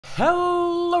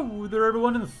Hello there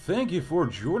everyone, and thank you for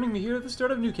joining me here at the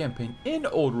start of a new campaign in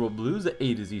Old World Blues, the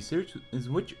A to Z series,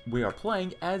 in which we are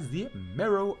playing as the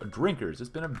Marrow Drinkers. It's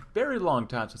been a very long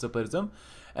time since I played as them,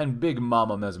 and big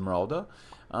Momma Mesmeralda.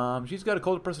 She's got a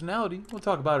cold personality. We'll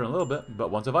talk about her in a little bit,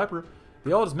 but once a Viper.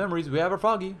 The oldest memories we have are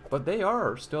foggy, but they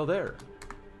are still there.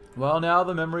 Well, now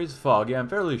the memory's foggy. I'm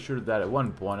fairly sure that at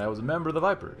one point I was a member of the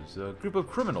Vipers, a group of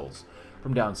criminals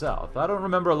from down south. I don't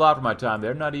remember a lot from my time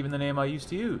there, not even the name I used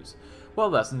to use.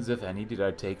 What lessons, if any, did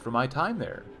I take from my time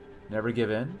there? Never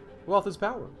give in. Wealth is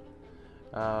power.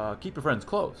 Keep your friends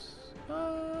close.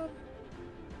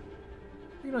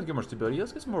 You don't get more stability.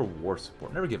 Let's get some more war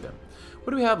support. Never give in. What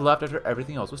do we have left after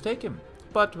everything else was taken?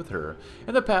 But with her.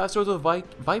 In the past, there was a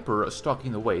Viper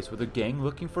stalking the waste with a gang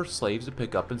looking for slaves to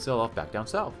pick up and sell off back down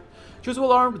south. She was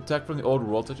well armed with tech from the old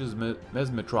world, such as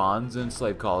mesmetrons and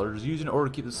slave collars, used in order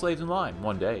to keep the slaves in line.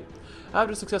 One day,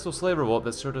 after a successful slave revolt,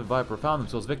 that sort of Viper found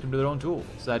themselves victim to their own tools.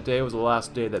 That day was the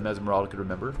last day that Mesmeralda could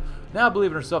remember, now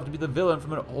believing herself to be the villain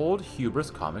from an old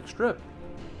hubris comic strip.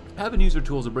 Having used her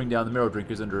tools to bring down the Marrow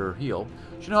Drinkers under her heel,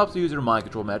 she now hopes to use her mind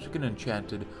control magic and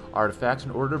enchanted artifacts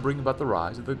in order to bring about the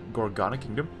rise of the Gorgona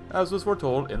Kingdom, as was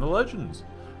foretold in the legends.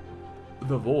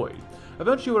 The Void.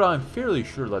 Eventually, what I'm fairly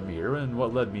sure led me here, and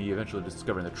what led me eventually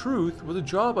discovering the truth, was a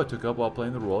job I took up while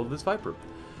playing the role of this Viper.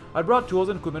 I brought tools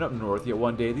and equipment up north, yet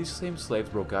one day these same slaves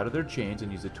broke out of their chains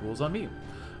and used the tools on me.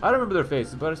 I don't remember their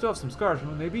faces, but I still have some scars from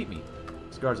when they beat me.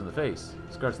 Scars on the face,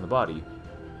 scars on the body.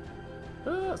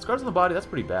 Scars on the body, that's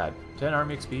pretty bad. 10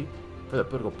 army XP. For the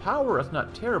political power, that's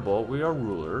not terrible. We are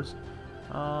rulers.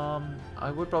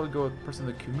 I would probably go with person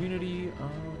in the community.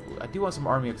 I do want some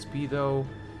army XP, though.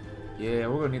 Yeah,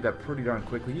 we're going to need that pretty darn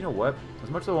quickly. You know what? As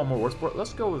much as I want more war support,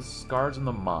 let's go with Scars on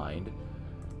the Mind.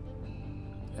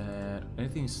 And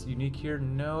anything unique here?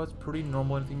 No, it's pretty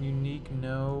normal. Anything unique?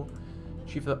 No.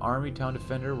 Chief of the Army, Town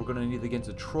Defender. We're going to need against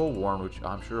a Troll Warren, which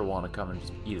I'm sure will want to come and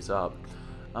just eat us up.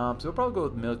 So we'll probably go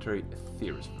with Military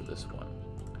Theorist for this one.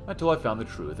 Until I found the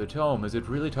truth. The tome, is it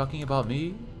really talking about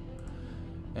me?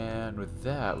 And with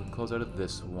that, we can close out of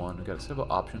this one. We've got several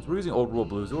options. We're using Old World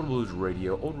Blues, Old World Blues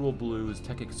Radio, Old World Blues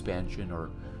Tech Expansion,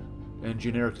 and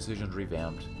Generic Decisions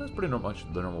Revamped. That's pretty much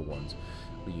the normal ones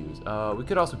we use. We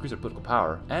could also increase our political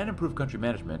power and improve country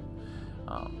management,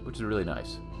 which is really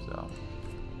nice. So,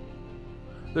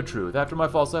 the truth. After my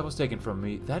false life was taken from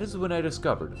me, that is when I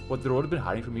discovered what the world had been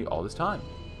hiding from me all this time.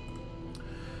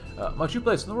 My true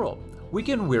place in the world. Weak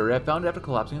and weary, I found it after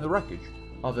collapsing in the wreckage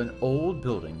of an old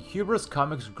building. Hubris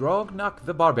Comics Grognak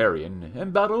the Barbarian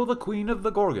in battle with the Queen of the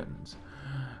Gorgons.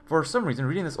 For some reason,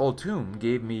 reading this old tomb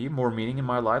gave me more meaning in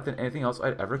my life than anything else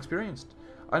I'd ever experienced.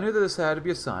 I knew that this had to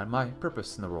be a sign of my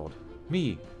purpose in the world.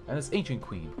 Me and this ancient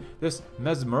queen, this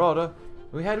Mesmeralda,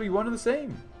 we had to be one and the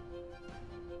same.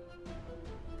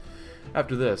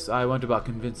 After this, I went about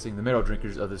convincing the Marrow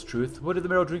Drinkers of this truth. What did the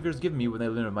Marrow Drinkers give me when they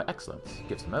learned of my excellence?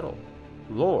 Gifts of metal.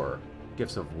 Lore.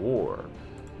 Gifts of war.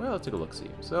 Well, let's take a look-see.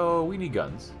 So, we need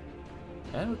guns.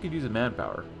 And we could use a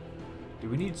manpower. Do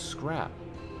we need scrap?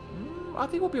 I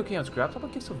think we'll be okay on scrap. How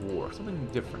about gifts of war? Something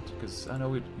different, because I know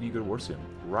we need good war soon.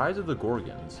 Rise of the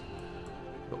Gorgons.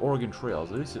 The Oregon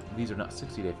Trails. At least these are not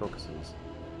 60-day focuses.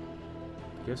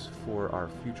 Gifts for our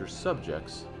future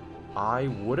subjects. I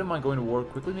wouldn't mind going to war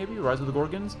quickly, maybe. Rise of the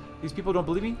Gorgons. These people don't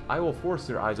believe me. I will force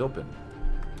their eyes open.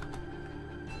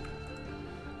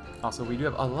 Also, we do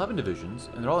have 11 divisions,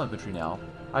 and they're all infantry now.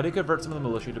 I did convert some of the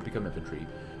militia to become infantry.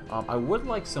 I would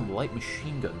like some light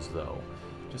machine guns, though,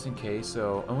 just in case.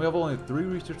 So, and we have only 3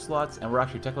 research slots, and we're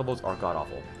actually tech levels are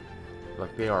god-awful.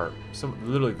 Like, they are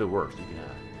literally the worst you can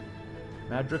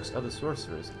have. Madrix of the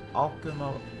Sorceress.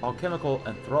 Alchemical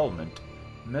Enthrallment.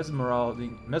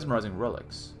 Mesmerizing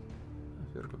Relics.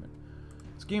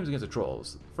 Schemes against the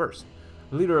Trolls. First,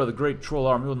 the leader of the great Troll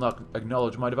army will not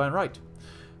acknowledge my divine right.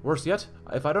 Worse yet,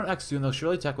 if I don't act soon, they'll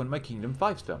surely attack one of my kingdom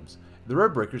 5 stones. The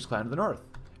Redbreakers clan to the north.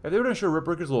 If they were to ensure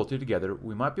Redbreakers' loyalty together,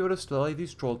 we might be able to slay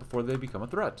these trolls before they become a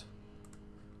threat.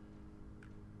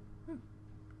 And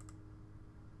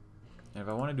if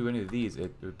I want to do any of these,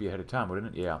 it would be ahead of time,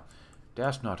 wouldn't it? Yeah.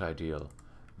 That's not ideal.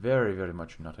 Very, very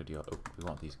much not ideal. Oh, we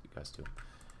want these guys too.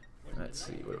 Let's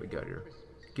see, what do we got here?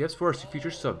 Gifts for our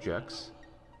future subjects.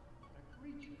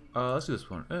 Let's do this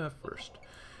one first.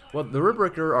 Well, the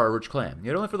Redbreaker are a rich clan,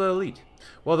 yet only for the elite.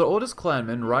 While the oldest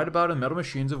clanmen ride about in metal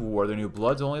machines of war, their new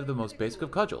bloods only have the most basic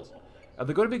of cudgels. If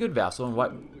they're going to be a good vassal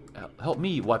and help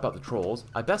me wipe out the trolls,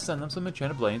 I best send them some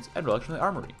enchanted blades and relics from the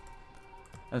armory.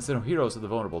 And send them heroes of the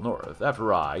vulnerable north.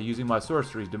 After I, using my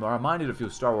sorceries, reminded a few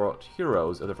Star Wars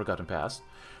heroes of their forgotten past,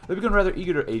 they become rather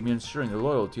eager to aid me in ensuring their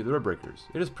loyalty to the Redbreakers.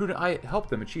 It is prudent I help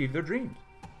them achieve their dreams.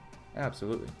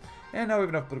 Absolutely. And now we have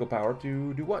enough political power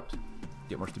to do what?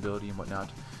 Get more stability and whatnot.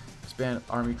 Expand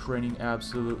army training,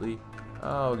 absolutely.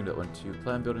 Oh, we're gonna do that one too.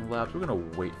 Plan building labs. We're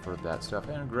gonna wait for that stuff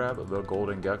and grab the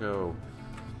golden gecko.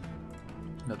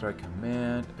 Military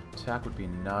command. Attack would be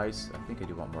nice. I think I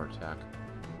do want more attack.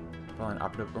 Frontline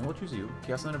operative. And we'll choose you.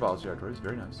 Chaos Land Volatile territories.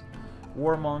 Very nice.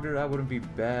 Warmonger. That wouldn't be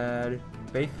bad.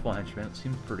 Faithful henchman.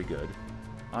 Seems pretty good.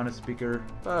 Honest speaker.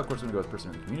 But of course, I'm gonna go with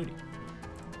person in the community.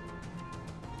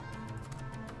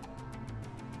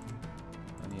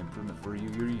 Any improvement for you?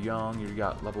 You're young. You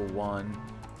got level 1.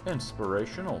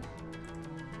 Inspirational.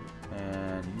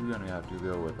 And you're gonna have to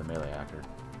go with a melee hacker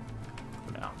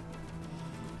for now.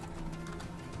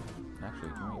 Actually,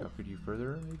 can we upgrade you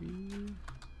further, maybe?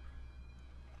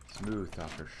 Smooth talk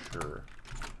for sure.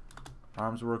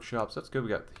 Arms workshops, that's good. We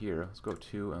got here. Let's go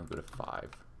 2 and let's go to 5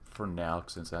 for now,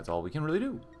 since that's all we can really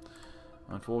do.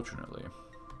 Unfortunately,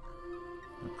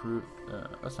 improve.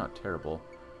 That's not terrible.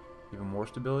 Even more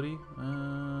stability.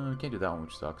 We can't do that one,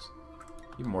 which sucks.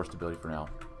 Even more stability for now.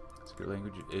 Secret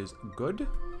language is good.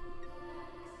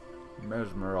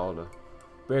 Mesmeralda.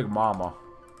 Big Momma.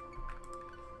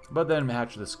 But then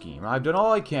hatch the scheme. I've done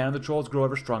all I can, and the trolls grow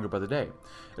ever stronger by the day.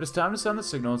 It is time to sound the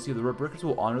signal and see if the Breakers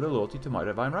will honor their loyalty to my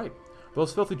divine right.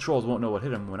 Those filthy trolls won't know what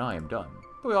hit them when I am done.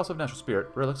 But we also have natural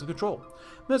spirit, relics of control.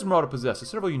 Mesmeralda possesses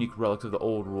several unique relics of the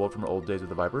old world from her old days with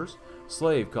the Vipers.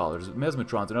 Slave collars,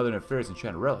 mesmetrons, and other nefarious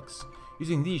enchanted relics.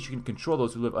 Using these, she can control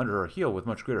those who live under her heel with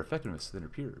much greater effectiveness than her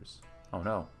peers. Oh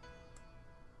no.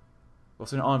 We'll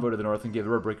send an envoy to the north and give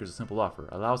the Breakers a simple offer.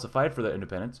 Allow us to fight for their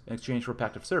independence in exchange for a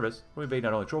pact of service, where we invade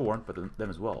not only Trollwarn, but them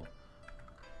as well.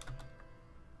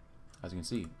 As you can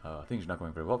see, things are not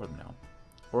going very well for them now.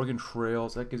 Oregon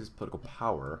Trails, that gives us political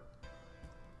power.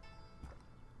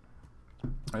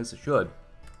 At least it should.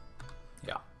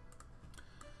 Yeah.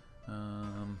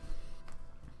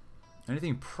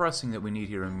 Anything pressing that we need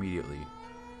here immediately?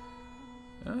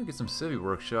 Get some civvy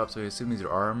workshops. I assume these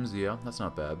are arms. Yeah, that's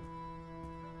not bad.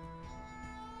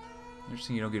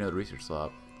 Interesting you don't get another research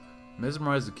slot.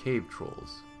 Mesmerize the cave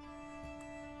trolls.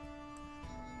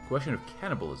 Question of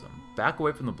cannibalism. Back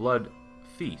away from the blood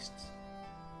feasts.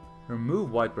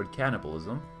 Remove white bread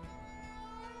cannibalism.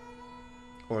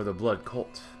 Or the blood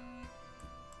cult.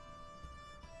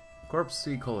 Corpse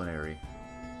sea culinary.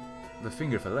 The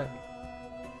finger fillet.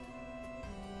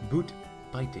 Boot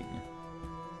biting.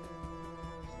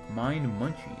 Mind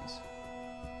munchies.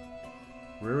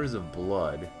 Rivers of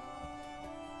blood.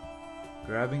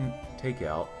 Grabbing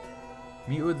takeout.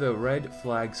 Meet with the red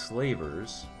flag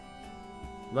slavers.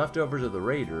 Leftovers of the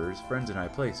raiders, friends in high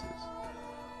places.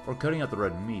 Or cutting out the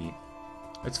red meat.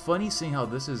 It's funny seeing how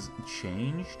this has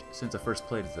changed since I first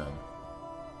played as them.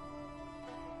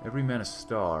 Every man a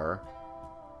star.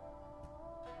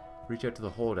 Reach out to the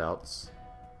holdouts.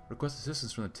 Request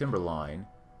assistance from the timberline.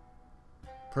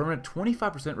 Permanent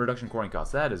 25% reduction in quarrying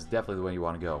costs. That is definitely the way you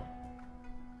want to go.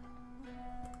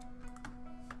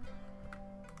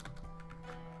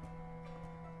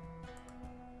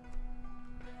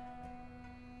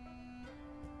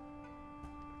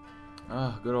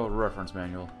 Ah, good old reference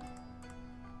manual.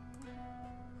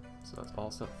 So that's all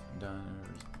stuff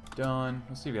done.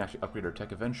 Let's see if we can actually upgrade our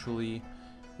tech eventually.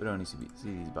 We don't need to see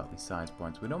these about these science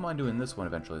points. We don't mind doing this one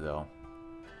eventually though.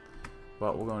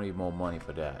 But we're going to need more money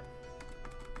for that.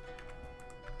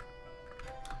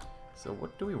 So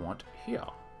what do we want here?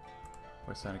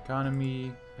 Western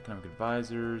economy, economic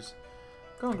advisors.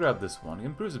 Go and grab this one. It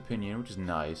improves opinion, which is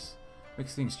nice.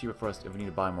 Makes things cheaper for us if we need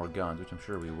to buy more guns, which I'm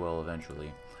sure we will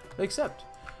eventually. They accept.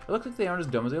 It looks like they aren't as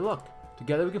dumb as they look.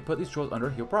 Together we can put these trolls under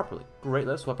a heel properly. Great,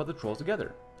 let's swap out the trolls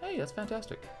together. Hey, that's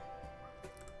fantastic.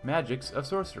 Magics of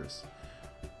sorcerers.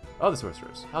 Other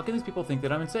sorcerers. How can these people think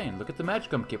that I'm insane? Look at the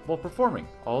magic I'm capable of performing.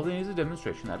 All they need is a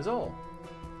demonstration, that is all.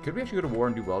 Could we actually go to war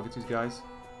and do well against these guys?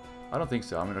 I don't think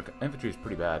so. I mean, our infantry is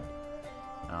pretty bad.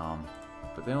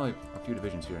 But they only have a few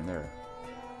divisions here and there.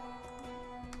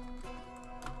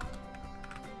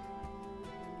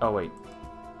 Oh, wait.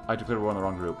 I declared war on the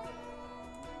wrong group.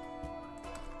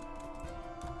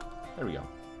 There we go.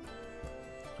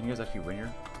 Can you guys actually win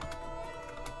here?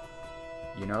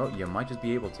 You know, you might just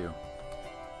be able to.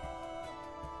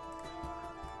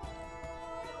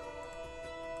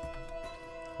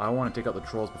 I want to take out the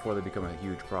trolls before they become a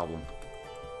huge problem.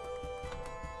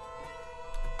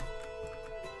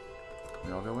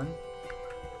 We all go in?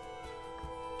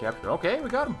 Capture. Okay, we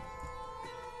got him.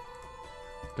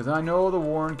 Because I know the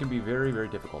Warren can be very, very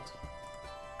difficult.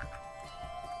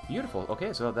 Beautiful.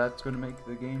 Okay, so that's going to make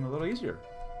the game a little easier.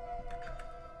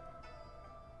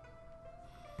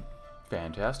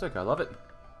 Fantastic. I love it.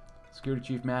 Security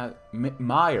Chief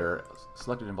Meyer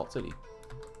selected in Vault City.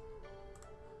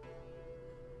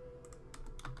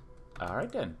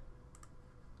 Alright then.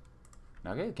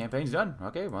 Okay, the campaign's done.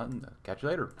 Okay, well, catch you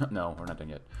later. No, we're not done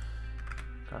yet.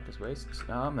 Carcass wastes.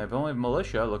 They've only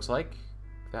militia, looks like.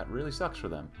 That really sucks for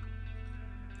them.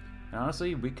 And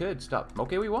honestly, we could stop.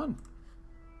 Okay, we won.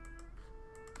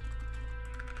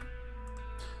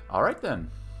 Alright then.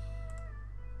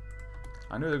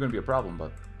 I knew there was going to be a problem,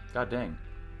 but god dang.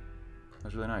 That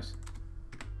was really nice.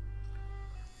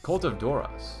 Cult of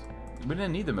Doras. We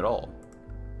didn't need them at all.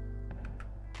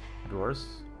 Doras.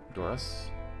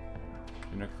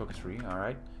 Next focus free,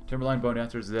 alright. Timberline Bone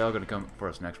Dancers, they're all going to come for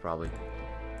us next, probably.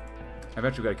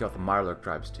 Eventually, we got to kill off the Marrow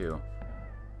tribes, too.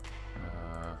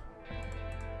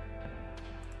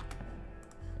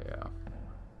 Yeah.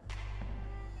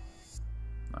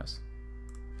 Nice.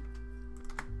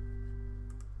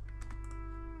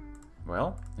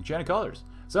 Well, enchanted colors.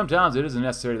 Sometimes it isn't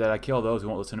necessary that I kill those who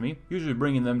won't listen to me. Usually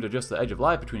bringing them to just the edge of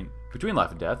life between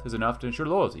life and death is enough to ensure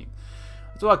loyalty.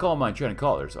 That's why I call them my enchanted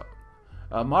colors.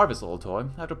 A marvelous little toy.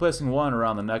 After placing one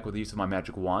around the neck with the use of my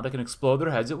magic wand, I can explode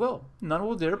their heads at will. None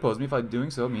will dare oppose me if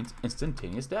doing so means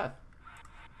instantaneous death.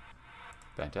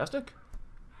 Fantastic.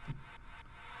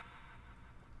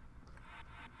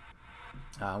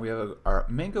 We have our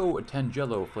mango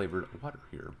tangelo flavored water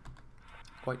here.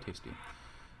 Quite tasty.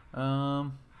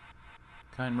 Kind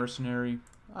mercenary.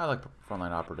 I like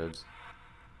frontline operatives.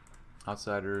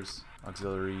 Outsiders,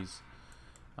 auxiliaries.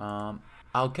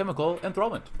 Alchemical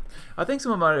enthrallment. I think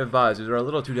some of my advisors are a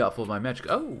little too doubtful of my magic.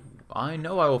 Oh, I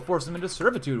know I will force them into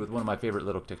servitude with one of my favorite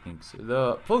little techniques,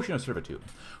 the potion of servitude.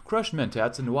 Crushed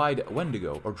mentats and dried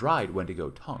wendigo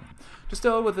tongue.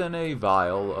 Distilled within a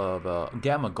vial of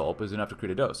gamma gulp is enough to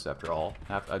create a dose. After all,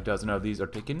 half a dozen of these are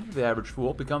taken, the average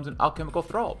fool becomes an alchemical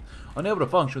thrall, unable to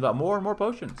function without more and more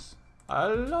potions. I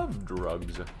love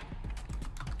drugs.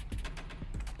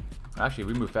 Actually, if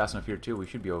we move fast enough here too, we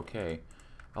should be okay.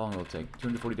 How long will it take?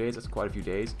 240 days? That's quite a few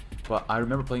days. But I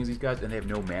remember playing these guys, and they have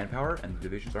no manpower, and the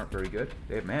divisions aren't very good.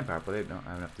 They have manpower, but they don't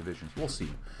have enough divisions. We'll see.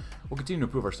 We'll continue to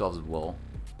improve ourselves as well.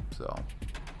 So,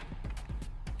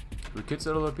 we could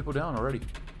settle other people down already.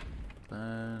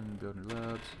 And build new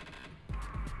labs.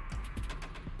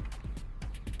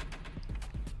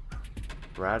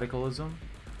 Radicalism.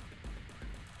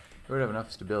 We would have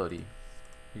enough stability.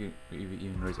 You can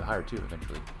even raise it higher too,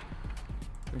 eventually.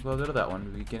 We can close out of that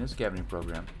one. We begin a scavenging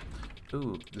program.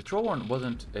 Ooh, the troll warren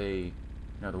wasn't a...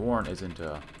 No, the warren isn't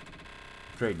a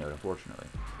trade node, unfortunately.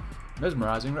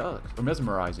 Mesmerizing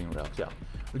relics. Yeah.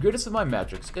 The greatest of my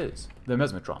magics is the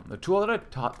Mesmetron, the tool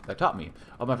that taught me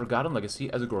of my forgotten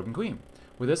legacy as a Gorgon Queen.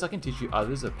 With this, I can teach you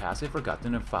others of past they've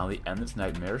forgotten and finally end this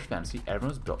nightmarish fantasy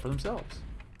everyone's built for themselves.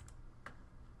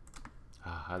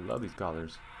 Ah, I love these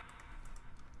collars.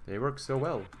 They work so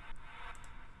well.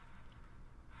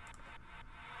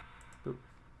 Boop,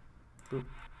 boop,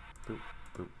 boop,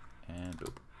 boop, and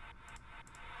boop.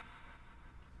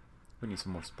 We need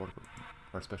some more support equipment,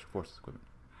 or special forces equipment.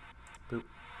 Boop,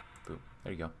 boop.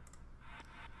 There you go.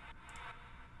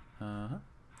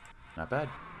 Not bad.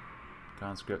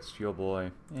 Conscript, Steel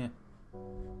Boy. Eh.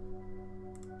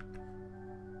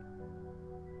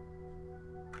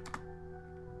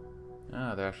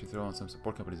 Ah, they actually threw on some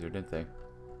support companies here, didn't they?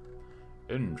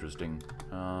 Interesting.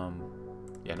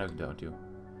 Yeah, no, don't do.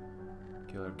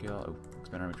 Killer, kill. Oh,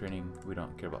 expand army training. We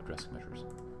don't care about drastic measures.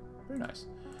 Very nice.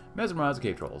 Mesmerize the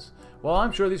cave trolls. Well,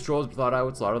 I'm sure these trolls thought I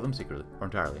would slaughter them secretly, or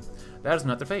entirely. That is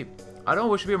not their fate. I don't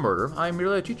wish to be a murderer. I am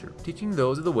merely a teacher, teaching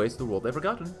those of the ways of the world they've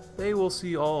forgotten. They will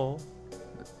see all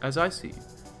as I see.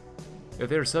 If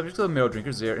they are subjects of the Marrow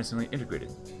Drinkers, they are instantly integrated.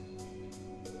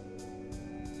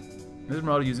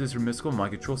 Mesmeralda uses her mystical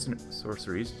mind control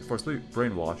sorceries to forcibly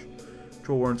brainwash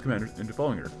Troll Warren's commanders into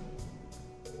following her.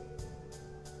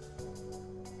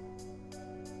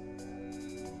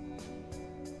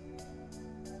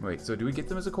 Wait, so do we get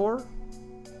them as a core?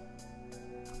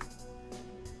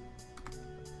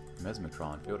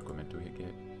 Mesmetron, field equipment, do we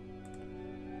get?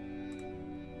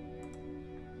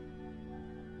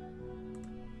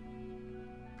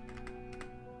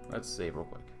 Let's save real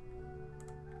quick.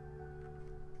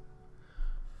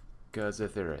 Because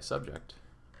if they're a subject...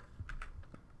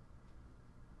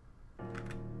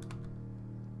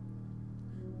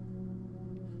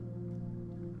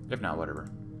 If not, whatever.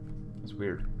 It's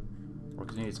weird.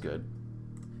 Work as needed is good.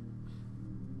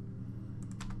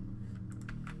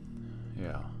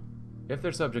 Yeah. If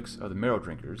they're subjects of the Marrow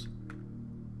Drinkers,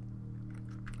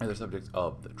 and they're subjects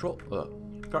of the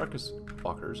Carcass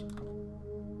Walkers,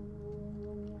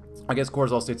 I guess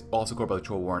cores all states also core by the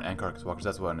Troll Warren and Carcass Walkers.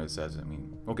 That's what it says. I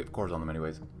mean, we'll get cores on them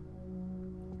anyways.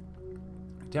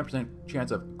 10%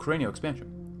 chance of cranial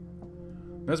expansion.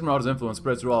 Mesmeralda's influence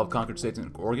spreads through all of conquered states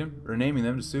in Oregon, renaming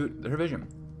them to suit her vision.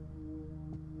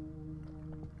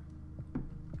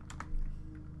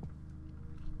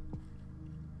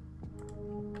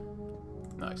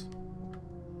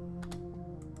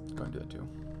 Go and do that too.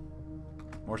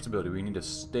 More stability. We need a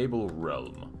stable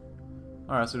realm.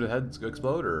 Alright, so do heads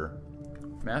explode or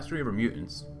mastery over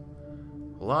mutants?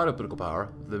 A lot of political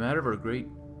power. The matter of a great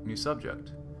new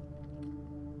subject.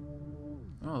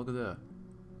 Oh, look at that.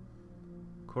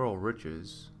 Coral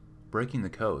riches. Breaking the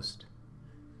coast.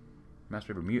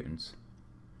 Mastery over mutants.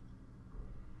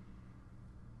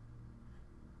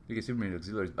 You get Superman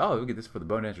auxiliaries. Oh, we get this for the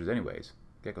bone dancers anyways.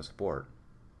 Gecko support.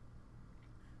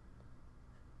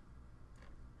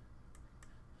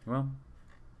 Well,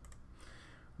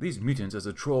 these mutants, as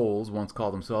the trolls once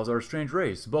called themselves, are a strange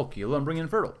race, bulky, lumbering, and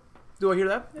fertile. Do I hear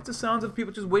that? It's the sounds of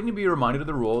people just waiting to be reminded of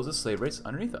the rules of the slave race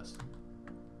underneath us.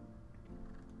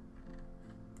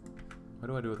 What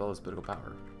do I do with all this political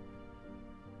power?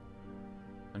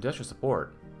 Industrial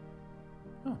support.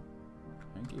 Oh,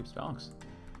 thank you, stonks.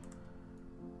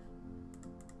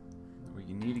 We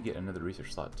need to get another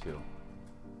research slot too.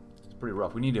 It's pretty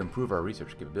rough. We need to improve our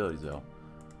research capabilities though.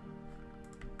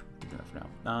 Good enough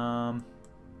now.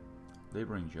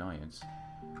 Laboring giants.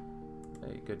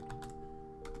 Hey, good.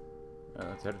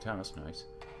 It's out of town. That's nice.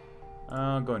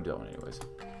 Go and Dylan anyways.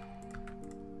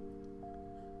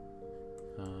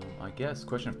 I guess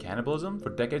question of cannibalism. For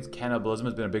decades, cannibalism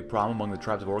has been a big problem among the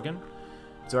tribes of Oregon.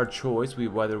 It's our choice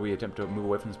whether we attempt to move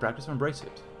away from this practice or embrace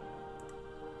it.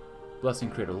 Blessing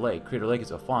Crater Lake. Crater Lake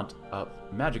is a font of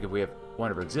magic if we have one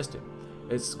ever existed.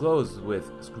 It glows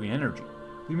with green energy.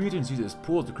 The mutants use it as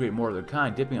pools to create more of their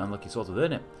kind, dipping unlucky souls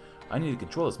within it. I need to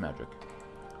control this magic.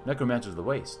 Necromancers of the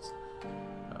Wastes.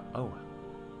 Oh.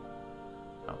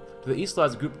 To the east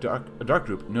lies a dark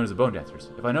group known as the Bone Dancers.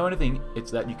 If I know anything,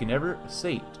 it's that you can never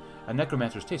sate a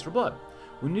necromancer's taste for blood.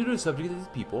 We need to subjugate these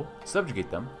people, subjugate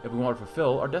them, if we want to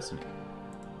fulfill our destiny.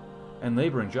 And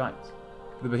laboring giants.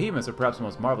 The behemoths are perhaps the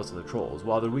most marvelous of the trolls.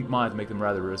 While their weak minds make them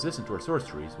rather resistant to our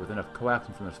sorceries, with enough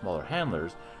coaxing from their smaller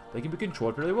handlers, they can be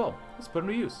controlled fairly well. Let's put them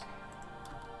to use.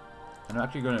 And I'm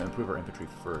actually going to improve our infantry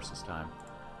first this time.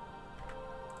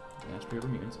 Mastery over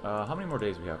mutants. How many more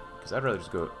days do we have? Because I'd rather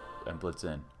just go and blitz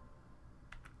in.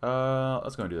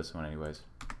 Let's go and do this one anyways.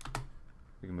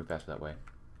 We can move faster that way.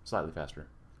 Slightly faster.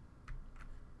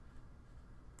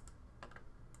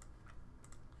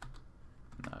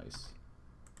 Nice.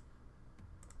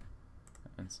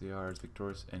 NCR is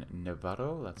victorious in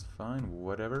Novato. That's fine.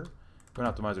 Whatever. Go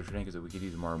and optimize our training because we could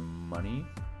use more money.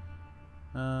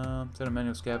 Set of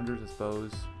manual scavengers, I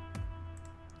suppose.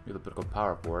 We have the political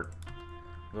power for it.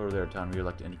 Lower their town. We'd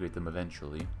like to integrate them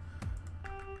eventually.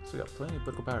 So we got plenty of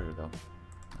political power here, though.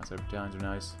 Outside battalions are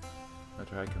nice.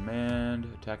 Military high command,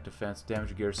 attack, defense, damage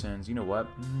to garrisons. You know what?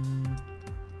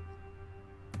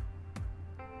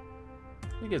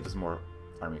 It gives us more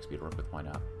army XP to work with. Why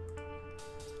not?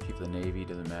 Chief of the Navy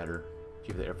doesn't matter.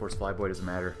 Chief of the Air Force Flyboy doesn't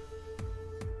matter.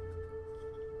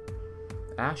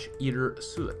 Ash Eater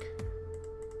Sulik.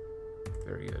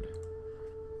 Very good.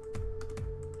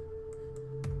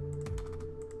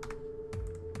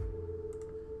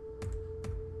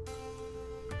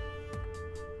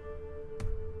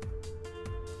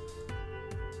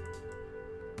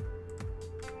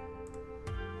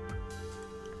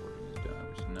 Working is done,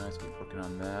 which is nice. Keep working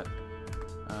on that.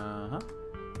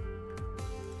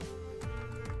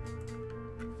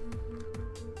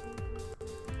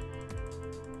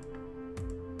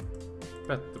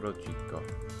 Petro Chico.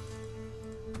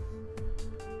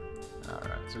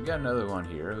 Alright, so we got another one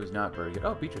here who's not very good.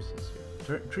 Oh, Beatrice is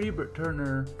here. Tree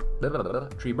Burner.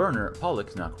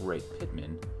 Pollock's not great.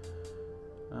 Pittman.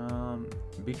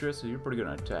 Beatrice, you're pretty good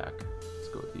on attack. Let's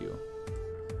go with you.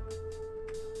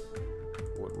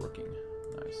 Woodworking.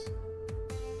 Nice.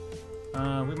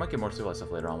 We might get more civilized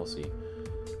stuff later on. We'll see.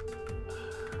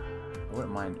 I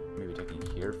wouldn't mind maybe taking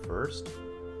here first.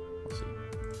 We'll see.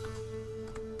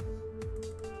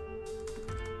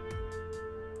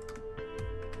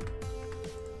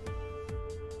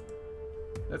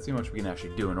 Let's see how much we can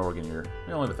actually do in Oregon here.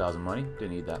 We only have 1,000 money.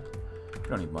 Didn't need that. We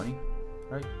don't need money.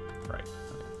 Right? Right.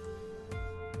 Okay.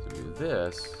 So do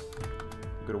this.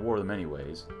 We'll go to war with them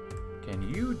anyways. Can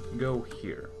you go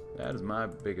here? That is my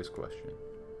biggest question.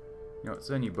 You know what?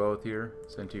 Send you both here.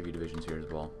 Send 2 V divisions here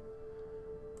as well.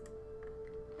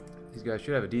 These guys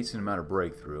should have a decent amount of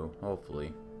breakthrough,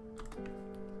 hopefully.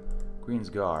 Queen's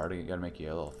Guard. I gotta make you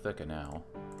a little thicker now.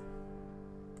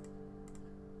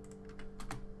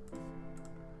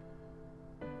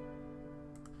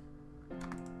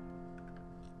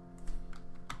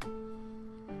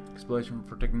 Exploration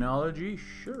for technology?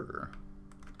 Sure.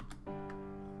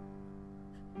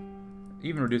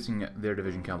 Even reducing their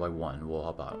division count by 1 will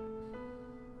help out.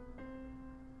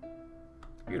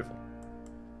 Beautiful.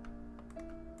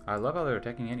 I love how they're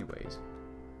attacking anyways.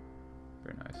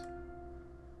 Very nice.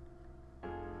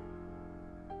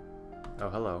 Oh,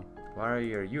 hello. Why are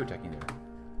you attacking there?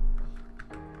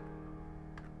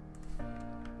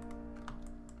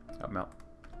 Help them out.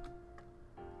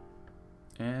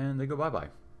 And they go bye-bye.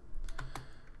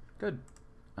 Good.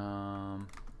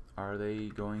 Are they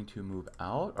going to move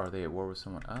out? Are they at war with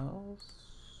someone else?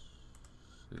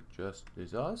 It just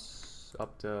is us.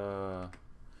 Up to...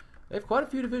 They have quite a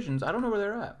few divisions. I don't know where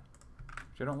they're at,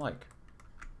 which I don't like.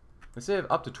 Let's say they have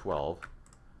up to 12.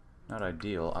 Not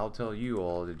ideal. I'll tell you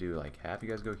all to do like half. You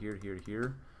guys go here, here, to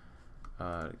here.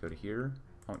 Go to here.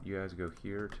 I want you guys to go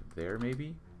here to there,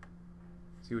 maybe.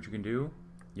 See what you can do.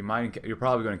 You're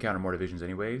probably going to encounter more divisions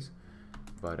anyways,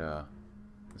 but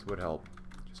this would help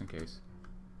just in case.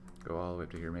 Go all the way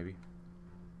up to here, maybe.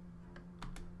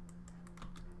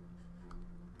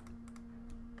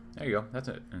 There you go. That's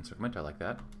an encirclement. I like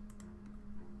that.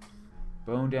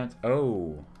 Bone dance.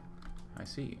 Oh, I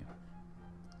see.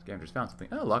 This game just found something.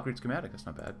 Oh, lock read schematic. That's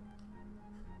not bad.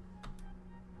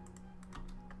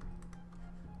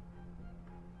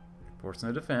 Force in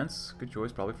the defense. Good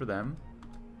choice, probably for them.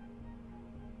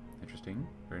 Interesting.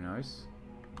 Very nice.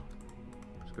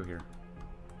 Let's go here.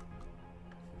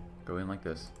 Go in like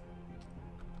this.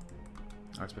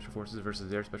 Our special forces versus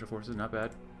their special forces. Not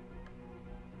bad.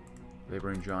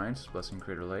 Laboring Giants. Blessing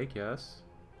Crater Lake. Yes.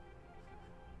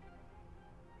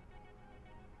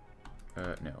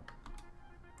 No.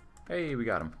 Hey, we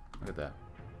got him. Look at that.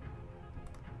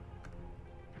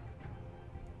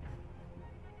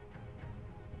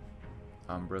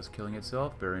 Umbra's killing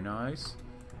itself. Very nice.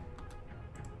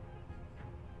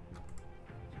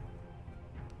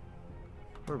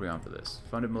 What are we on for this?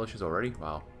 Funded militias already?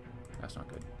 Wow. That's not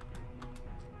good.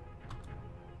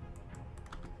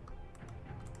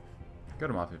 Cut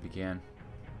him off if you can.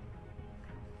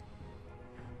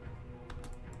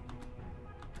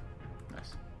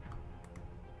 Nice.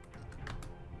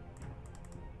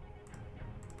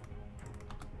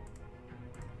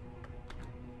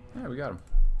 Yeah, we got him.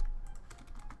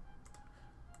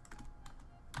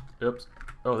 Oops.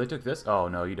 Oh, they took this? Oh,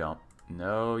 no, you don't.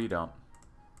 No, you don't.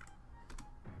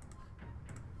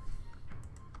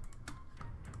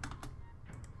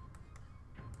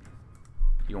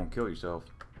 You won't kill yourself.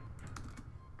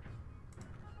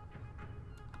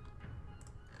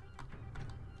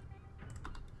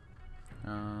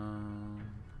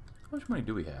 How much money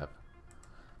do we have?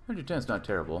 110 is not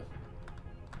terrible.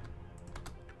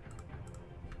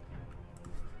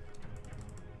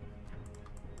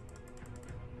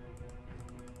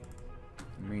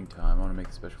 In the meantime, I want to make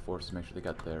the special forces make sure they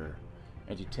got their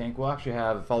anti-tank. We'll actually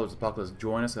have the Followers of Apocalypse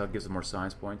join us. That gives them more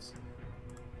science points.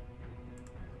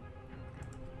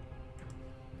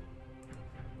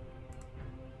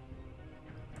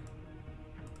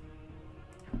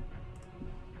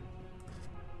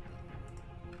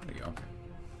 There you go.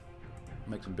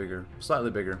 Make them bigger,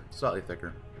 slightly thicker.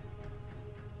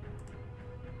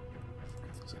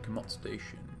 It's a Commult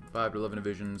Station. 5 to 11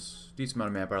 divisions. Decent amount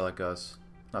of manpower like us.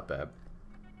 Not bad.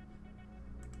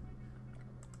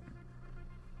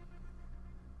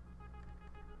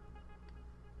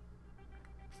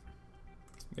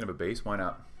 You can have a base, why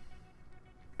not?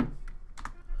 Can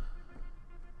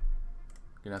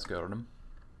ask out on him.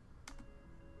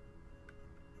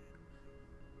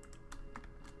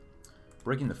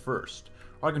 Breaking the first.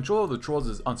 Our control of the trolls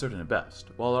is uncertain at best.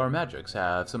 While our magics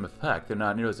have some effect, they're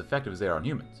not nearly as effective as they are on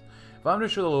humans. If I'm to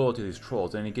show the loyalty of these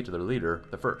trolls, I need to get to their leader,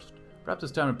 the first. Perhaps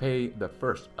it's time to pay the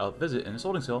first a visit in his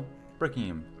holding cell, breaking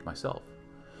him myself.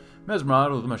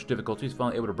 Mesmeralda, with much difficulty, is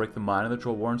finally able to break the mind of the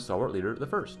troll-worn stalwart leader, the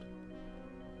first.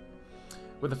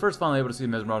 With the first finally able to see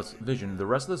Mesmeralda's vision, the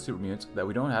rest of the super mutants that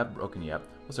we don't have broken yet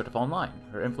will start to fall in line.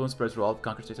 Her influence spreads through all of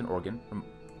conquered states and Oregon, from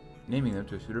naming them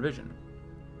to suit her vision.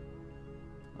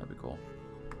 That'd be cool.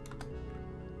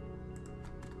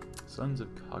 Sons of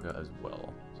Kaga as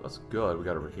well. So that's good. We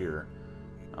got over here.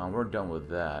 We're done with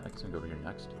that. I guess we can go over here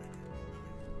next.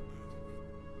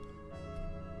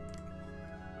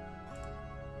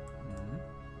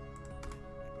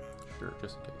 Sure,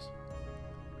 just in case.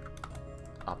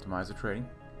 Optimize the trading.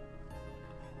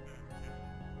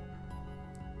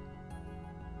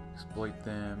 Exploit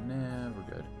them. Nah,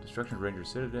 we're good. Destruction of Ranger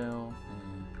Citadel.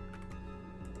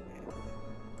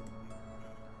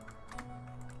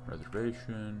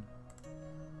 Reservation.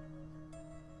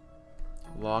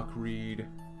 Lockreed.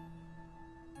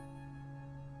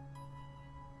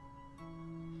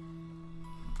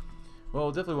 Well,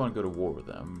 we'll definitely want to go to war with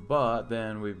them, but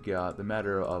then we've got the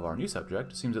matter of our new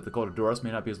subject. It seems that the cult of Doros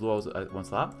may not be as loyal as I once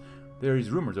thought. There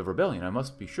is rumors of rebellion. I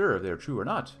must be sure if they are true or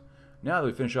not. Now that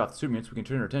we finish off the super mutants, we can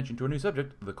turn our attention to our new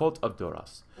subject, the cult of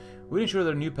Doros. We ensure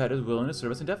that our new pet is willing to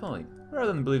serve us indefinitely,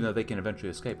 rather than believing that they can eventually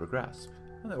escape or grasp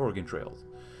on the Oregon trails.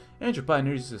 Ancient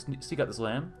pioneers used to seek out this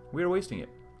land. We are wasting it.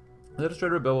 The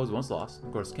Destroyer Rebel was once lost.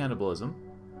 Of course, cannibalism.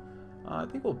 I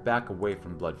think we'll back away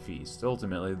from Blood Feast.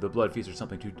 Ultimately, the Blood Feast are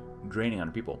something too draining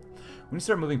on people. We need to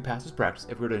start moving past this practice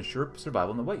if we're to ensure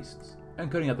survival in the wastes,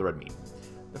 and cutting out the red meat.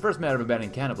 The first matter of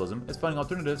abandoning cannibalism is finding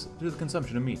alternatives to the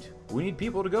consumption of meat. We need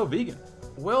people to go vegan.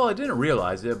 Well, I didn't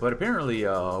realize it, but apparently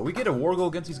we get a war goal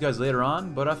against these guys later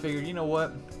on, but I figured, you know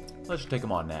what? Let's just take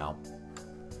them on now.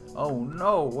 Oh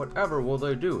no, whatever will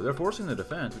they do? They're forcing the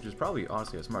defense, which is probably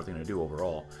honestly a smart thing to do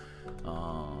overall.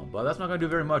 But that's not going to do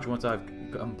very much once I've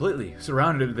completely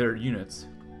surrounded their units.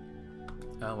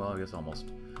 Well, I guess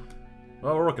almost.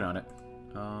 Well, we're working on it.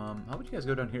 How about you guys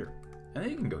go down here? And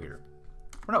then you can go here.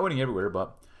 We're not winning everywhere,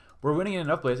 but we're winning in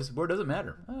enough places where it doesn't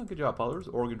matter. Good job, followers.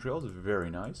 Oregon Trails is very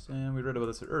nice, and we read about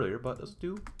this earlier, but let's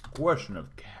do question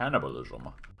of cannibalism.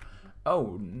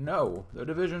 Oh no, the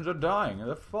divisions are dying.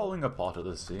 They're falling apart at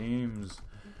the seams.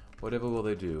 Whatever will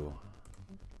they do?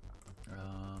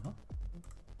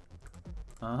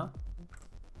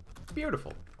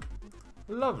 Beautiful.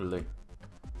 Lovely.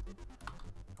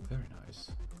 Very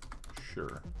nice.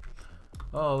 Sure.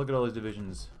 Oh, look at all these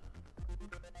divisions.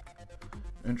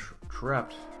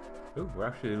 Trapped. Ooh, we're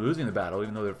actually losing the battle,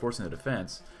 even though they're forcing the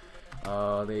defense.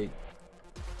 They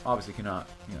obviously cannot,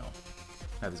 you know,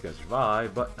 have these guys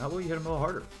survive, but how will you hit them a little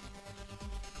harder?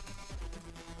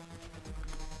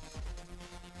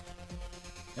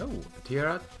 Oh,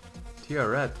 Tiaret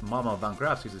Momma Van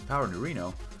Graafs uses power in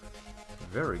Reno.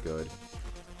 Very good.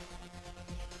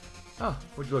 Oh,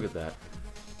 would you look at that?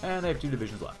 And they have 2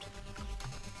 divisions left.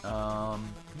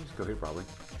 Just go here probably.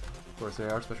 Of course, they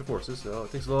are special forces, so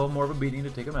it takes a little more of a beating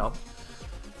to take them out.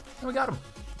 And we got them.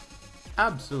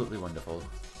 Absolutely wonderful.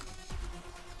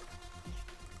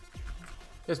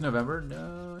 It's November.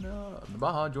 No. The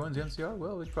Baja joins the NCR.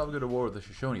 Well, we should probably go to war with the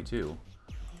Shoshone too.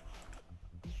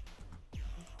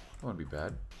 That wouldn't be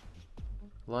bad.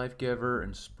 Life Giver,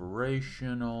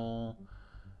 Inspirational.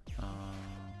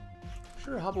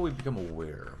 Sure, how about we become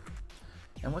aware?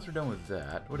 And once we're done with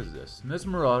that, what is this?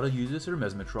 Mesmeralda uses her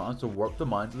mesmetrons to warp the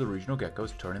minds of the regional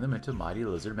geckos, turning them into mighty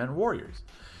lizardmen warriors.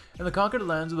 In the conquered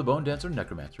lands of the Bone Dancer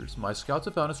necromancers, my scouts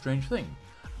have found a strange thing.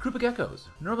 A group of geckos.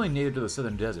 Normally native to the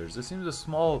southern deserts, it seems a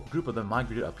small group of them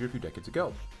migrated up here a few decades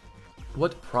ago.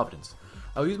 What providence!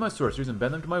 I will use my sorceries and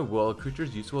bend them to my will.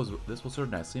 Creatures useful as this will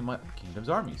serve nicely in my kingdom's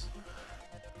armies.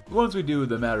 Once we do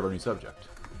the matter of our new subject.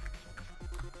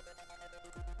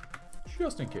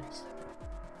 Just in case.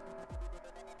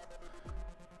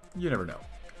 You never know.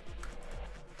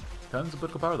 Tons of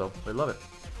political power though. They love it.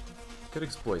 Could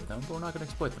exploit them, but we're not going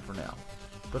to exploit them for now.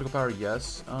 Political power,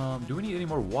 yes. Do we need any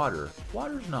more water?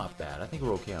 Water's not bad. I think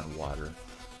we're okay on water.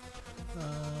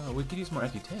 We could use more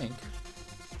anti-tank.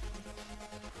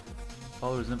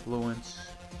 Followers influence.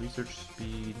 Research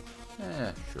speed.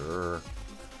 Sure.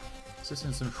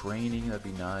 Assistance some training, that'd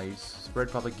be nice. Spread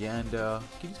propaganda.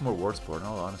 Could use more war support, in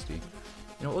all honesty.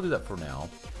 You know, we'll do that for now.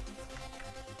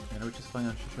 And are we just flying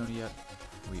on Shoshone yet?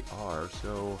 We are,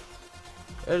 so...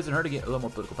 It doesn't hurt to get a little more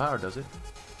political power, does it?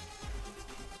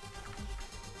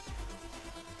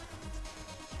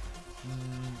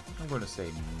 I'm going to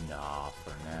say nah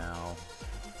for now.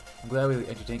 I'm glad we have the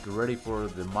anti-tank ready for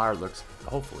the Mirelurks,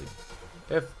 hopefully.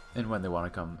 If and when they want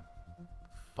to come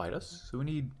fight us. So we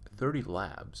need 30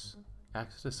 labs.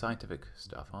 Access to scientific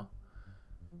stuff, huh?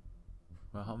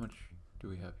 Well, how much do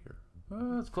we have here?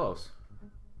 Well, that's close.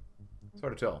 It's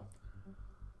hard to tell.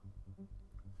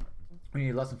 We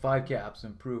need less than 5 caps to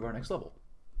improve our next level.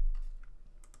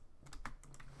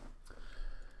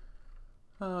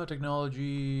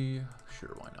 Technology.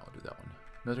 Sure, why not? We'll do that one.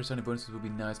 Military sending bonuses would be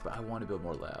nice, but I want to build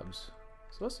more labs.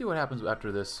 So let's see what happens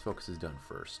after this focus is done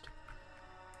first.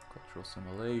 Cultural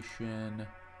assimilation.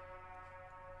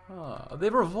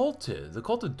 They've revolted. The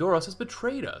cult of Doros has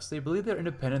betrayed us. They believe they're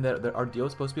independent, that our deal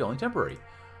is supposed to be only temporary.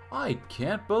 I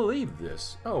can't believe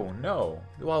this. Oh no.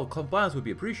 While compliance would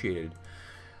be appreciated,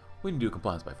 we can do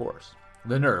compliance by force.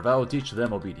 The nerve. I will teach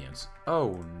them obedience.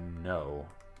 Oh no.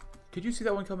 Could you see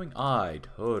that one coming? I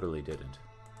totally didn't.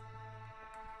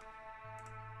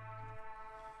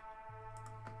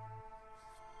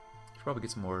 Should probably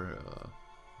get some more,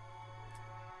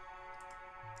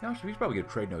 Actually, we should probably get a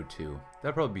trade node too.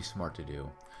 That'd probably be smart to do.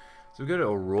 So we go to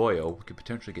Arroyo. We could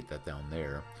potentially get that down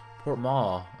there. Port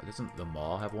Maw. Doesn't the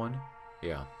Maw have one?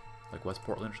 Yeah. Like West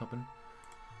Portland or something?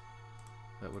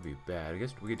 That would be bad. I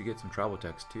guess we get to get some travel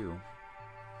techs too.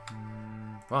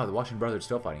 Wow, the Washington Brothers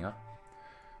still fighting, huh?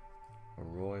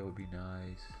 Arroyo would be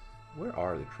nice. Where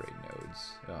are the trade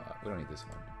nodes? We don't need this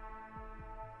one.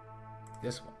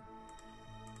 This one.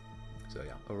 So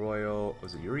yeah, Arroyo.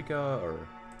 Was it Eureka or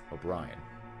O'Brien?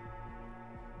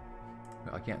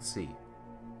 I can't see.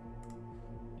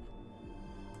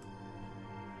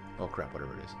 Oh crap,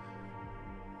 whatever it is.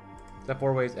 Is that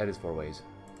 4 ways? That is 4 ways.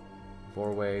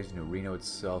 4 ways, New Reno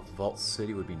itself. Vault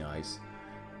City would be nice.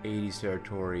 80s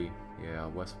territory. Yeah,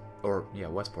 West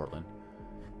Portland.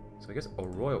 So I guess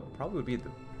Arroyo probably would be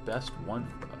the best one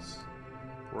for us.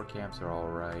 4 camps are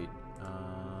alright.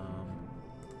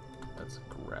 Let's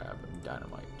grab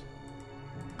dynamite.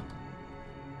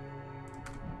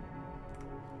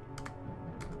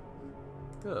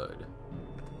 Good.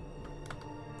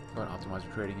 Go and optimize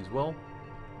your trading as well.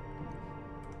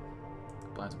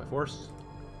 Compliance by force.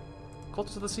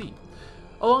 Cultists of the Sea.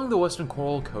 Along the western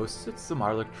coral coast sits the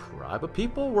Marlow tribe, a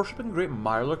people worshipping the great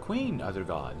Marlow Queen as their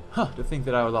god. Huh, to think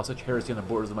that I would allow such heresy on the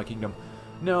borders of my kingdom.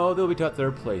 No, they'll be taught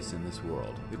their place in this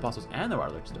world. The apostles and the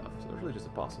Marlow stuff, so it's really just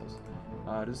apostles.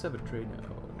 Does this have a trade?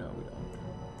 No, we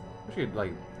don't. We should,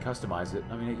 like, customize it.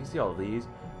 I mean, you see all of these.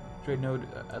 Trade node,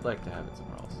 I'd like to have it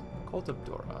somewhere else. Cult of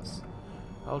Doras.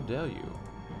 How dare you?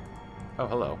 Oh,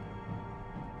 hello.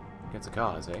 Against the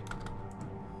cause, eh?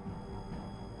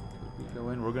 We go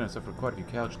in, we're gonna suffer quite a few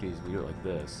casualties if we do it like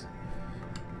this.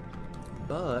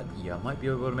 But, yeah, might be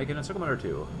able to make it in a encirclement or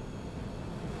two.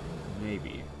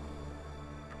 Maybe.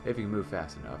 If you can move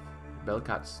fast enough.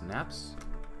 Bellicott snaps?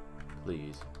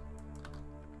 Please.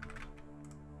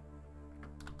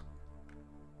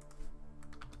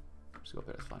 Just go up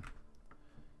there, that's fine.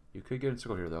 You could get a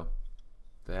circle here, though.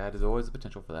 That is always the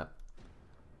potential for that.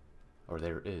 Or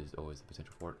there is always the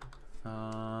potential for it.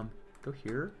 Go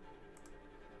here.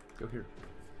 Go here.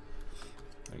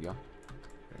 There you go.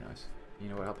 Very nice. You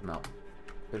know what? Help them out.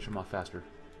 Finish them off faster.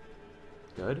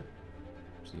 Good.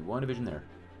 Just need 1 division there.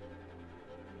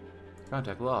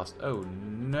 Contact lost. Oh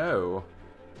no.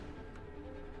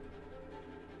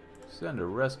 Send a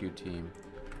rescue team.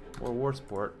 More war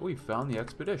support. We found the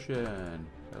expedition.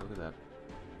 Oh, look at that.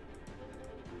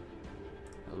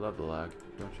 I love the lag,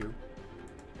 don't you?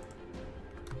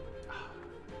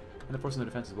 And they're forcing the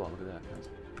defense as well. Look at that. Nice.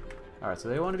 Alright, so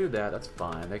they want to do that. That's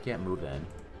fine. They can't move then.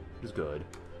 Which is good.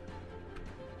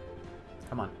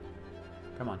 Come on.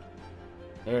 Come on.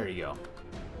 There you go.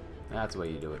 That's the way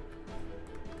you do it.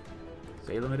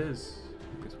 Salem it is.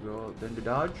 I guess we'll go then to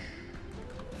Dodge.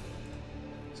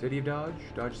 City of Dodge.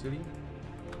 Dodge City.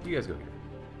 You guys go here.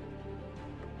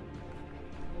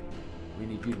 We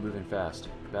need you to move in fast.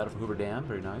 Battle for Hoover Dam.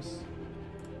 Very nice.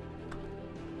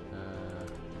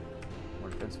 More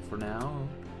defensive for now.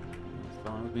 That's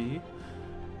fine with me.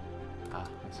 Ah,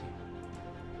 I see.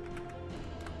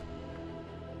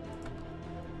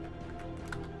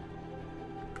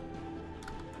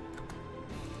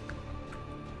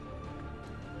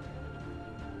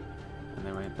 And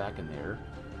they went back in there.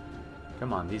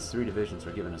 Come on, these 3 divisions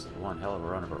are giving us one hell of a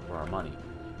run for our money.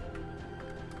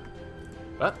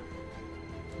 But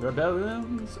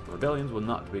rebellions will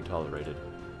not be tolerated.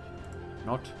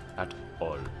 Not at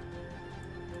all.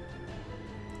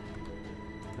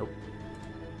 Nope.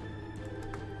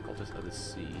 Cultists of the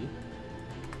Sea.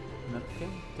 Okay,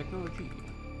 technology.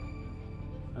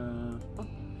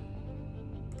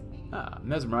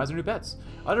 Mesmerize their new pets.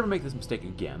 I'll never make this mistake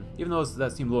again. Even those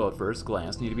that seem loyal at first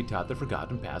glance need to be taught their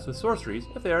forgotten past with sorceries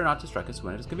if they are not to strike us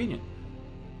when it is convenient.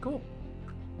 Cool.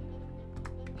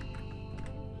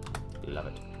 Love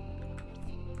it.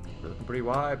 We're looking pretty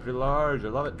wide, pretty large. I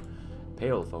love it.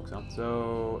 Pale, folks, huh?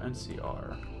 So,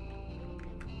 NCR.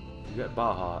 You got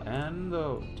Baja and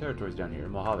the territories down here,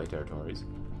 Mojave territories.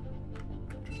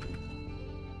 Interesting.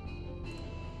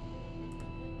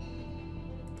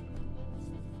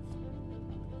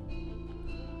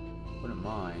 Wouldn't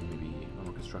mind maybe a little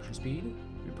more construction speed.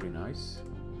 Would be pretty nice.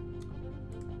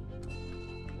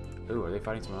 Ooh, are they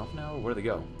fighting someone else now? Where'd they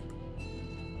go?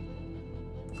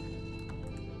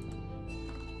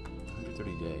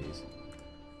 130 days.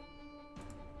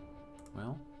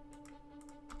 Well,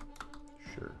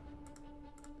 sure.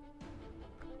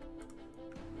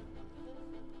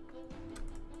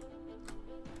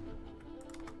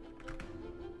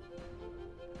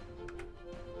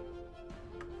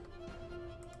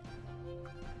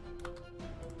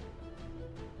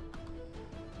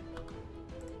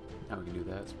 Now we can do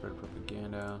that. Spread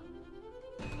propaganda.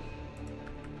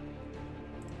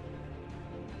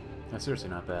 That's seriously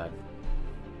not bad.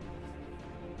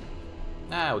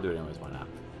 Nah, we'll do it anyways, why not?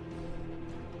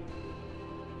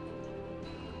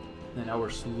 And now we're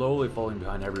slowly falling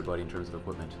behind everybody in terms of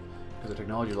equipment. Because the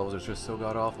technology levels are just so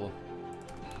god-awful.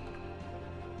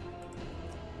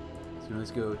 So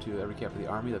let's go to every camp of the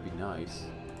army, that'd be nice.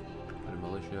 Go to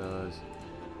militias,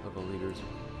 local leaders.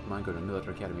 Come on, go to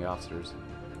military academy officers.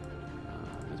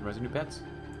 Mesmerizing new pets.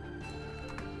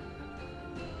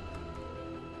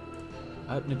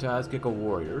 Hypnotize Gecko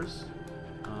Warriors.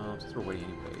 Since we're waiting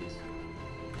anyways.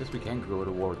 Guess we can go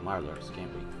to war with Mirelurks,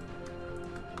 can't we?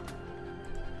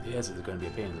 Yes, it's going to be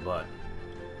a pain in the butt.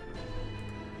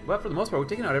 But for the most part, we're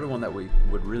taking out everyone that we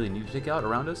would really need to take out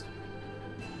around us.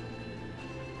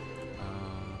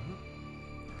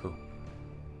 Cool.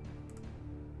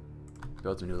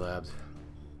 Build some new labs.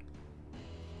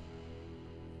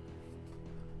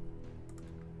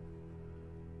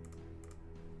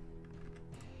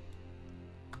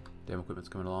 Damn equipment's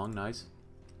coming along, nice.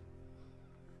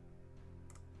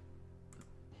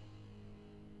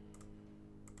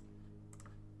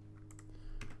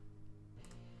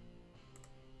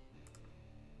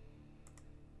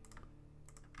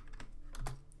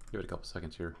 Give it a couple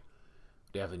seconds here.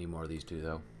 Definitely need more of these two,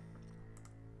 though.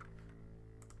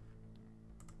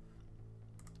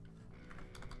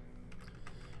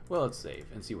 Well, let's save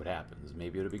and see what happens.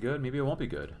 Maybe it'll be good, maybe it won't be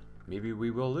good. Maybe we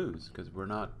will lose, because we're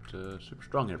not super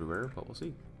strong everywhere, but we'll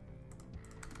see.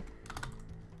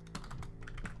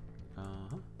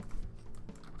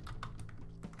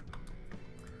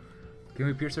 Can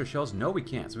we pierce their shells? No, we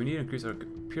can't. So we need to increase our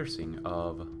piercing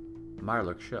of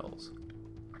Mirelurk shells.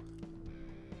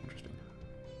 Interesting.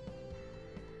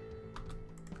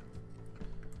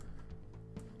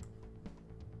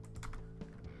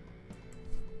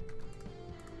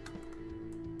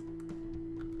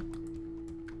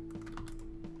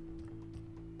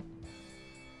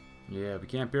 Yeah, we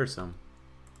can't pierce them.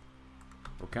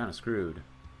 We're kind of screwed.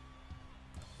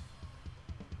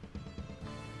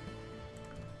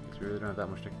 We really don't have that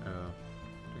much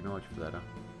technology for that, huh?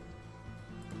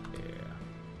 Yeah.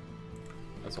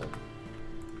 That's all.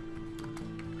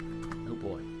 Oh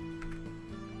boy.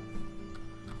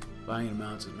 Buying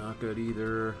amounts is not good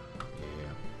either.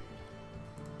 Yeah.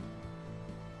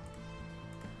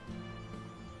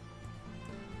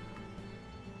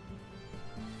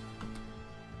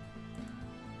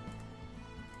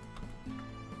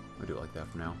 We'll do it like that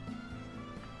for now.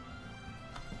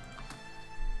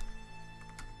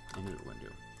 I knew it wouldn't do.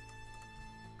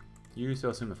 You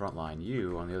still assume the front line.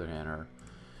 You, on the other hand, are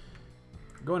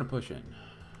going to push in.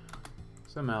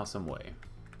 Somehow, some way.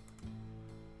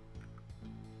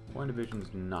 One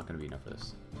division's not going to be enough for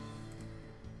this.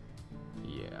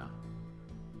 Yeah.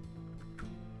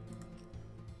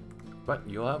 But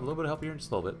you'll have a little bit of help here in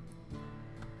just a little bit.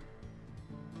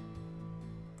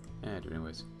 And do it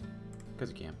anyways.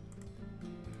 Because you can.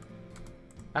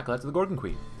 Acolytes of the Gorgon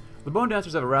Queen. The Bone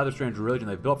Dancers have a rather strange religion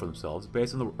they've built for themselves,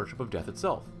 based on the worship of death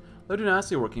itself. They do not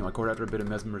see working in my court after a bit of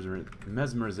mesmerization.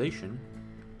 Mesmerization.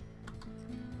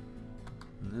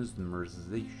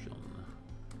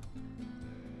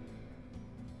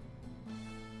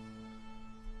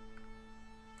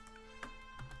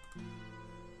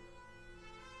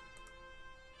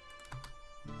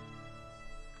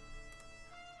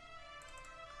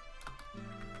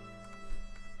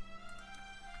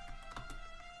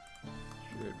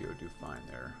 Should be able to do fine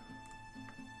there.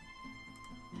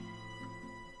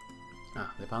 Ah,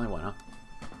 they finally won, huh?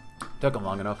 Took them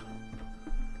long enough.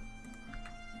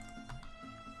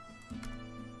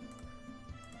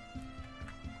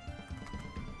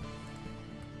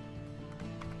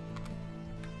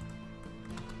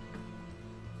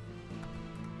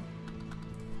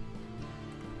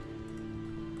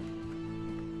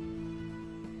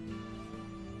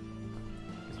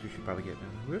 Guess we should probably get...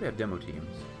 we already have demo teams.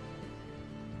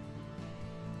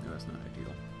 No, that's not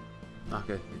ideal.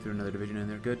 Okay, they threw another division in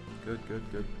there. Good, good, good,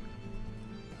 good.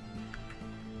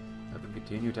 Let them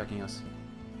continue attacking us.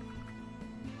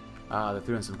 Ah, they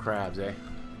threw in some crabs, eh?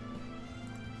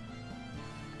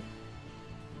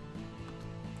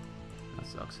 That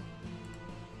sucks.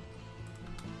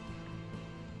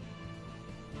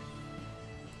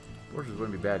 Forces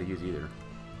wouldn't be bad to use either.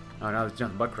 Oh, now it's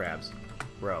jumping butt crabs.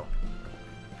 Bro.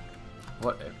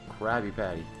 What a crabby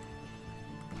patty.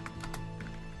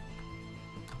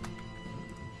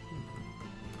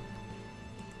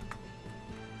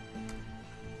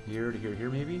 Here to here,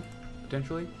 maybe?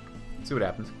 Potentially? See what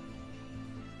happens.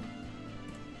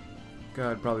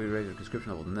 God, probably raise the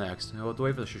conscription level next. I'll have to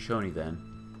wait for the Shoshone then.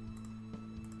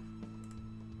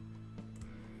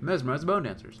 Mesmerize the Bone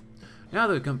Dancers. Now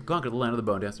that we've conquered the land of the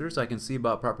Bone Dancers, I can see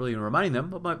about properly reminding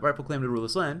them of my rightful claim to rule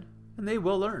this land, and they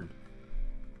will learn.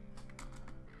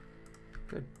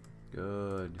 Good.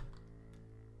 Good.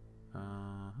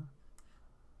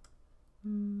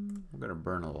 We're gonna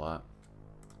burn a lot.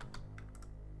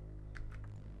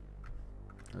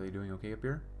 Are they doing okay up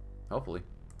here? Hopefully.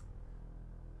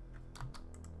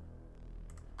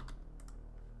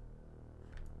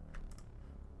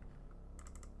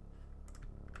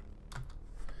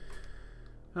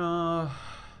 The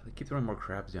keep throwing more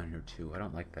crabs down here too. I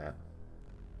don't like that.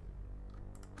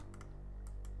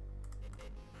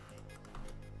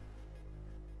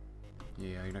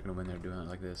 Yeah, you're not gonna win there doing it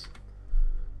like this.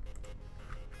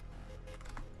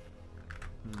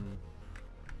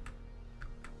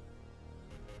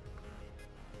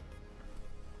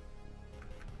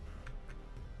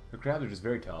 The crabs are just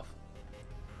very tough.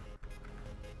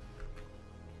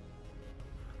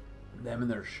 Them and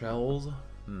their shells.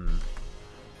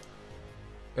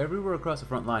 Everywhere across the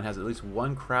front line has at least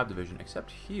one crab division,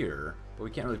 except here, but we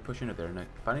can't really push into there, and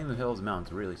finding the hills and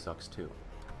mountains really sucks too.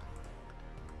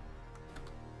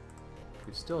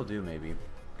 Could still do maybe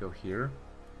go here,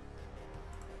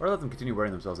 or let them continue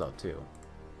wearing themselves out too.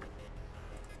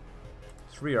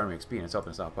 It's free army XP and it's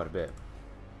helping us out quite a bit.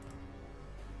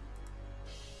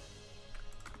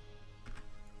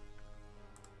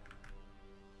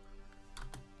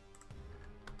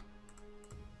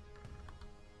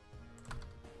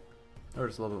 Or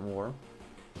just a little bit more.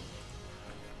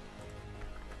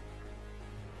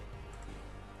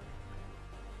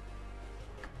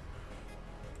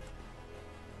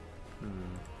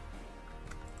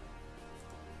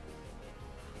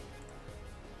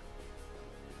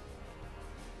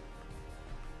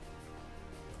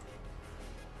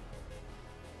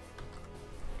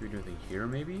 Do we do anything here,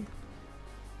 maybe?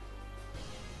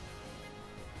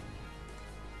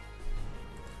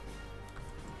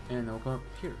 And then we'll come up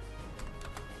here.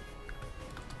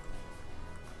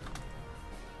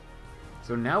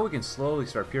 So now we can slowly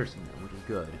start piercing them, which is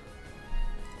good.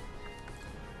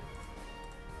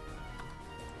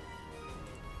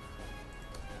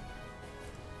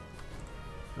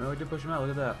 Oh, we did push them out,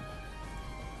 look at that.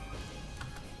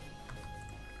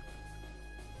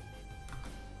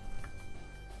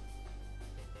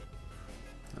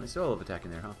 And they still have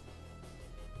attacking there, huh?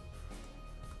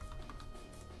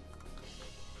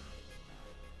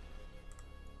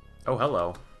 Oh,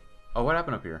 hello. Oh, what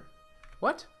happened up here?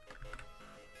 What?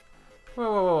 Whoa,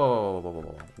 whoa, whoa, whoa, whoa, whoa,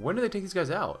 whoa. When do they take these guys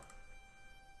out?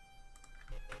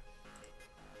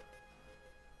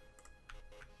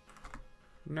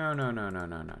 No, no, no, no,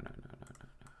 no, no, no, no, no, no.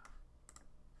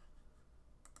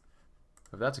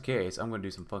 If that's the case, I'm going to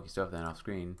do some funky stuff then off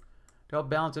screen to help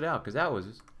balance it out, because that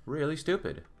was really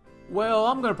stupid. Well,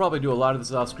 I'm going to probably do a lot of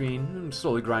this off screen and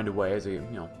slowly grind away as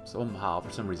somehow,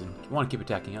 for some reason, you want to keep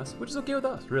attacking us, which is okay with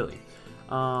us, really.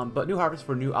 But new harvest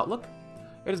for new outlook.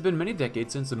 It has been many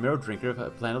decades since the Marrow Drinkers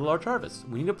have planted a large harvest.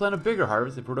 We need to plant a bigger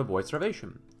harvest if we're to avoid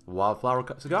starvation. Wildflower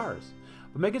cigars.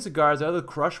 By making cigars out of the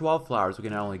crushed wildflowers, we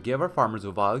can not only give our farmers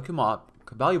a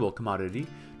valuable commodity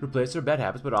to replace their bad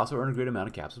habits, but also earn a great amount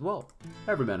of caps as well.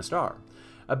 Every man a star.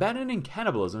 Abandoning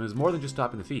cannibalism is more than just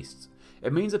stopping the feasts.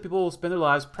 It means that people will spend their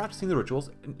lives practicing the rituals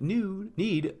and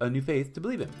need a new faith to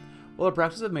believe in. While our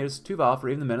practices have made us too vile for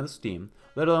even the men of the steam,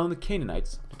 let alone the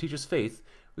Canaanites, to teach us faith,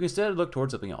 we can instead look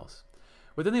towards something else.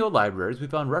 Within the old libraries, we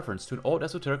found reference to an old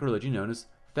esoteric religion known as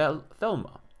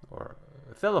Thelema,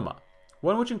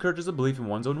 one which encourages a belief in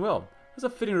one's own will. That's a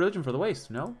fitting religion for the waste,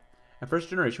 no? And first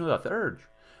generation without the urge.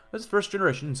 This is first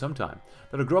generation in some time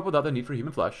that'll grow up without the need for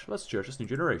human flesh. Let's cherish this new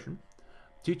generation.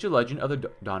 Teach a legend of the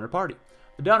Donner Party.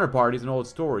 The Donner Party is an old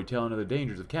story telling of the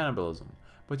dangers of cannibalism.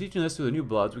 By teaching this to the new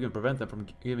bloods, we can prevent them from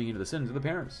giving into the sins of the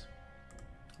parents.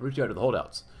 Reach out to the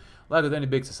holdouts. Like with any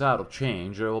big societal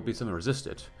change, there will be some to resist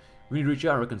it. We need to reach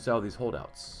out and reconcile these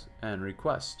holdouts and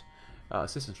request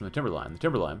assistance from the Timberline. The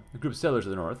Timberline, a group of settlers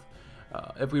of the north,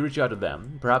 if we reach out to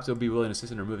them, perhaps they'll be willing to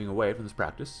assist in moving away from this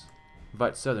practice.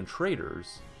 Invite southern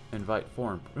traders, invite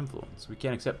foreign influence. We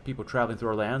can't accept people traveling through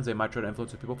our lands. They might try to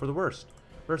influence the people for the worst.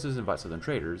 Versus invite southern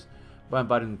traders. By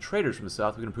inviting traders from the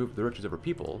south, we can improve the riches of our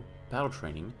people. Battle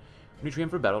training. We need to train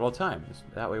for battle at all times.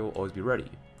 That way we'll always be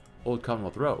ready. Old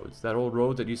Commonwealth roads. That old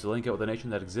roads that used to link up with a nation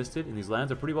that existed in these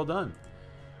lands are pretty well done.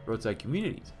 Roadside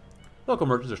communities. Local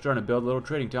merchants are starting to build little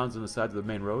trading towns on the sides of the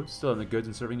main roads, selling the goods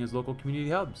and serving as local community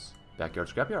hubs. Backyard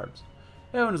scrapyards.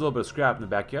 Everyone has a little bit of scrap in the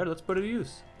backyard, let's put it to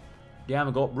use.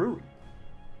 Gamma Gulp Brewery.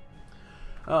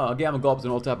 Gamma Gulp is an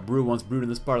old type of brew once brewed in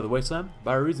this part of the wasteland.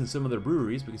 By reason some of their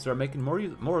breweries, we can start making more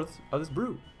of this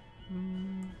brew.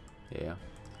 Yeah.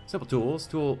 Simple tools.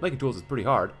 Making tools is pretty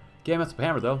hard. Can't mess up a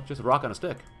hammer though, just a rock on a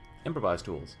stick. Improvised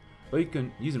tools. But you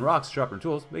can, using rocks to sharpen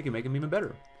tools, we can make them even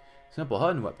better. Simple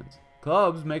hunting weapons.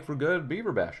 Clubs make for good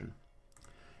beaver bashing.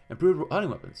 Improved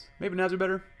hunting weapons. Maybe knives are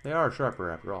better. They are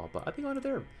sharper after all, but I think I'll end it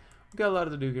there. We've got a lot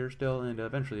to do here still, and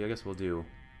eventually I guess we'll do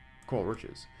coral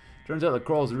riches. Turns out that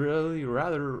coral is really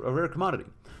rather a rare commodity.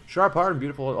 Sharp, hard, and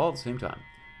beautiful all at the same time.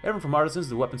 Everyone from artisans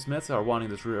to weaponsmiths are wanting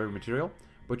this rare material.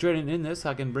 By trading in this,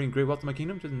 I can bring great wealth to my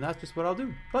kingdom, and that's just what I'll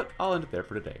do. But I'll end it there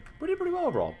for today. We did pretty well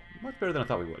overall. Much better than I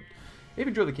thought we would. If you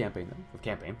enjoyed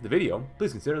the video,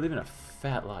 please consider leaving a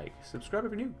fat like. Subscribe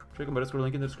if you're new. Check out my Discord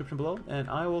link in the description below, and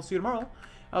I will see you tomorrow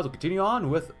as we'll continue on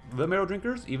with the Marrow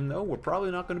Drinkers, even though we're probably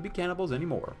not going to be cannibals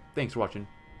anymore. Thanks for watching,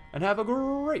 and have a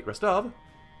great rest of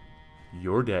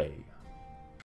your day.